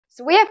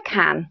So we have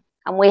CAM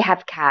and we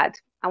have CAD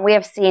and we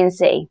have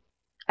CNC.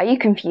 Are you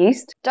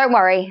confused? Don't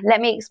worry,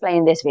 let me explain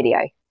in this video.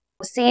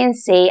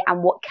 CNC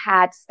and what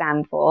CAD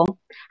stand for,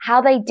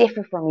 how they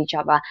differ from each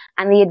other,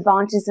 and the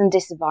advantages and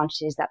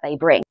disadvantages that they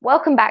bring.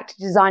 Welcome back to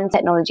Design and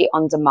Technology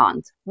on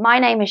Demand. My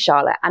name is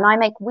Charlotte and I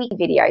make weekly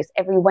videos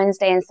every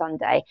Wednesday and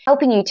Sunday,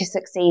 helping you to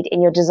succeed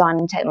in your Design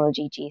and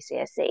Technology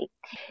Gcse.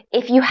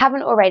 If you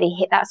haven't already,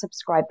 hit that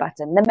subscribe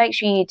button, then make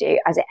sure you do,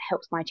 as it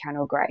helps my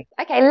channel grow.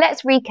 Okay,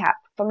 let's recap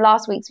from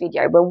last week's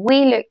video where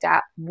we looked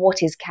at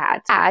what is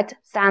CAD. CAD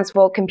stands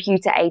for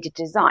Computer Aided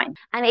Design,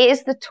 and it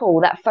is the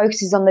tool that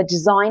focuses on the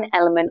design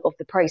element of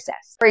the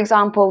process. For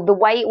example, the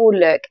way it will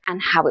look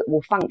and how it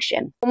will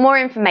function. For more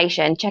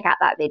information, check out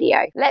that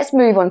video. Let's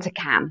move on to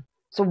CAM.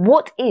 So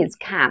what is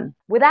CAM?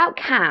 Without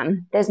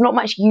CAM, there's not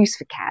much use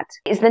for CAD.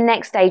 It's the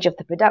next stage of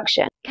the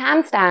production.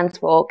 CAM stands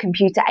for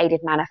Computer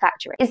Aided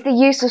Manufacturing. It's the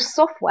use of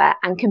software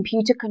and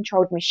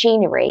computer-controlled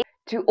machinery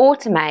to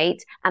automate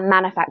a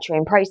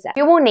manufacturing process.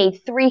 You will need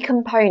three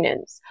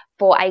components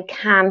for a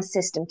CAM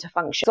system to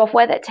function.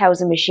 Software that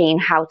tells a machine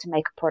how to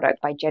make a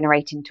product by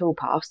generating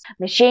toolpaths,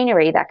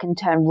 machinery that can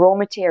turn raw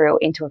material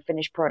into a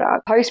finished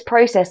product,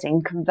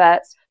 post-processing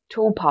converts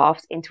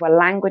toolpaths into a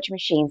language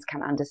machines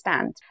can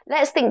understand.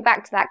 Let's think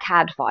back to that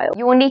CAD file.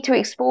 You will need to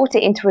export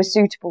it into a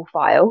suitable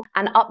file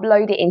and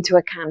upload it into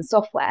a CAM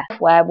software.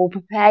 Software will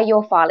prepare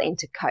your file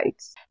into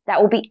codes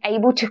that will be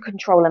able to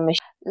control a machine,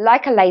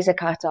 like a laser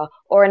cutter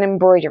or an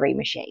embroidery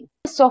machine.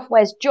 The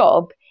software's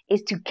job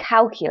is to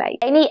calculate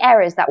any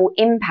errors that will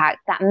impact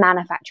that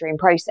manufacturing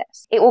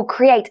process. It will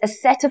create a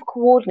set of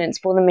coordinates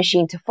for the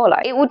machine to follow.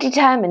 It will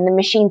determine the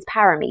machine's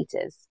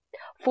parameters.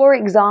 For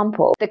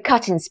example, the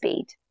cutting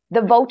speed,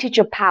 the voltage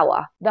of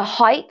power, the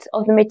height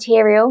of the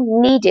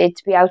material needed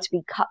to be able to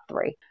be cut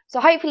through.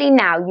 So hopefully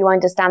now you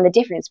understand the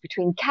difference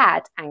between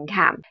CAD and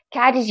CAM.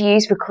 CAD is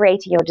used for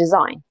creating your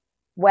design,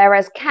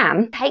 whereas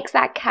CAM takes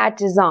that CAD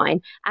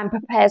design and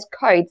prepares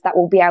codes that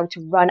will be able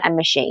to run a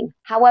machine.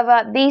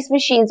 However, these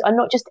machines are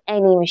not just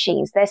any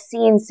machines, they're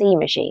CNC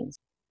machines.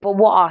 But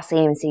what are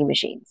CNC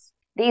machines?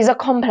 These are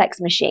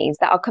complex machines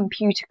that are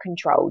computer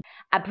controlled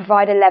and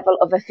provide a level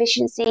of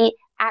efficiency,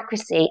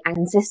 accuracy and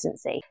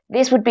consistency.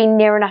 This would be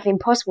near enough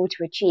impossible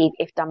to achieve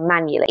if done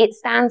manually. It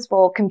stands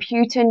for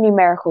Computer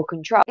Numerical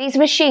Control. These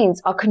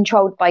machines are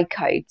controlled by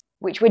codes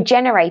which were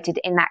generated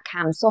in that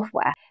CAM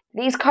software.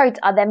 These codes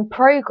are then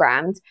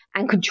programmed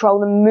and control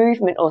the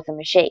movement of the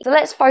machine. So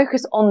let's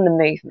focus on the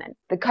movement.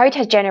 The code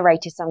has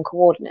generated some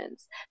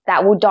coordinates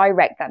that will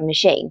direct that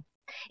machine.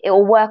 It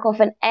will work off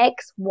an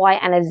X, Y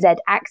and a Z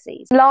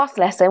axis. Last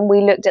lesson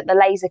we looked at the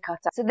laser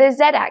cutter. So the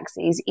Z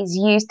axis is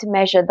used to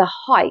measure the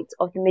height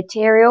of the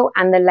material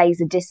and the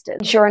laser distance,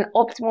 ensure an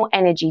optimal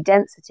energy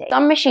density.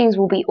 Some machines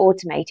will be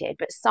automated,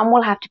 but some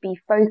will have to be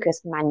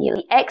focused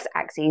manually. The X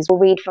axis will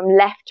read from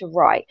left to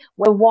right,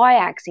 where the Y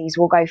axis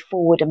will go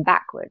forward and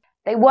backward.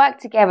 They work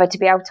together to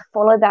be able to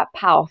follow that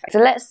path. So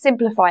let's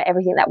simplify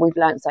everything that we've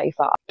learned so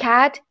far.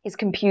 CAD is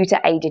computer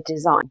aided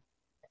design.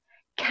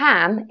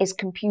 CAM is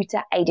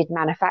Computer Aided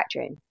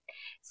Manufacturing.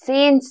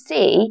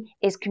 CNC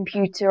is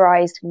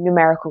Computerized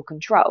Numerical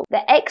Control.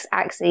 The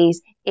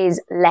X-axis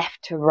is left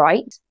to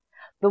right.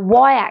 The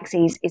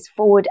Y-axis is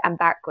forward and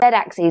backward. The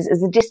Z-axis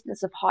is the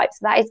distance of height, so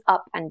that is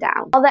up and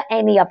down. Are there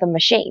any other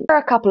machines? There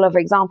are a couple of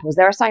examples.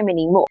 There are so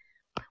many more.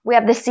 We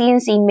have the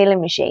CNC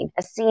milling machine,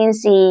 a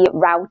CNC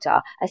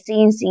router, a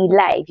CNC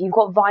lathe, you've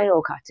got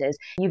vinyl cutters,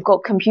 you've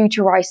got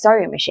computerized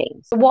sewing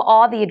machines. So what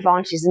are the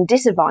advantages and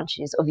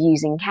disadvantages of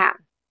using CAM?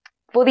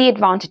 For the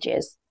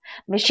advantages,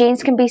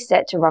 machines can be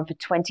set to run for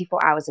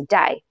 24 hours a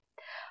day,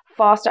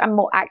 faster and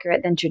more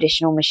accurate than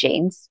traditional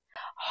machines,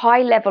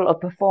 high level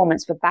of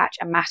performance for batch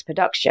and mass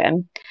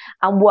production,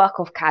 and work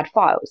off CAD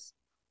files.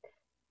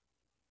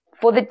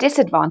 For the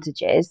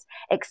disadvantages,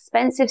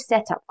 expensive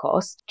setup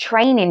costs,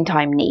 training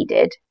time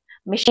needed,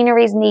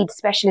 machineries need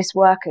specialist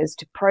workers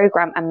to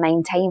program and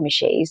maintain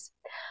machines,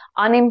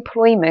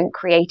 unemployment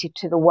created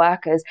to the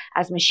workers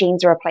as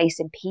machines are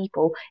replacing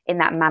people in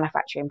that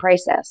manufacturing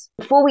process.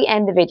 Before we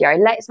end the video,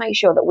 let's make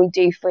sure that we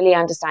do fully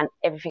understand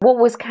everything. What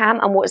was CAM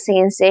and what's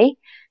CNC?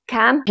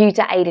 CAM,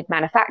 Computer Aided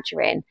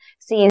Manufacturing.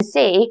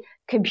 CNC,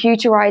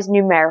 Computerized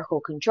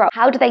Numerical Control.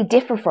 How do they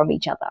differ from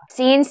each other?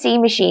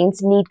 CNC machines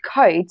need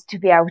codes to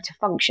be able to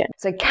function.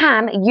 So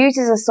CAM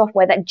uses a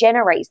software that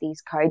generates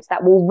these codes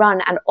that will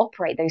run and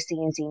operate those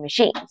CNC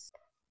machines.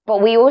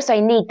 But we also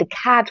need the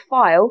CAD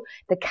file.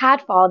 The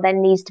CAD file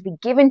then needs to be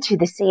given to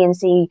the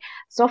CNC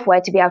software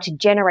to be able to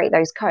generate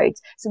those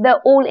codes. So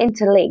they're all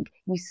interlinked.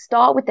 You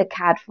start with the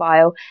CAD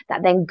file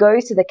that then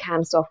goes to the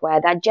CAM software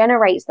that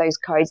generates those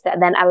codes that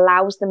then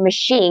allows the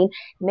machine,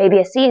 maybe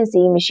a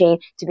CNC machine,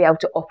 to be able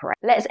to operate.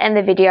 Let's end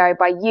the video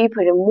by you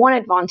putting one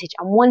advantage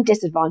and one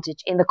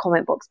disadvantage in the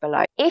comment box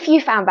below. If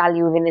you found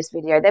value within this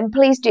video, then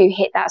please do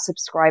hit that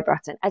subscribe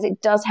button, as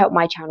it does help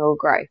my channel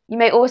grow. You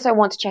may also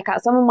want to check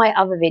out some of my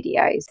other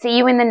videos. See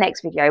you in the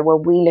next video where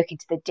we look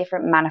into the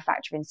different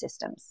manufacturing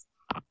systems.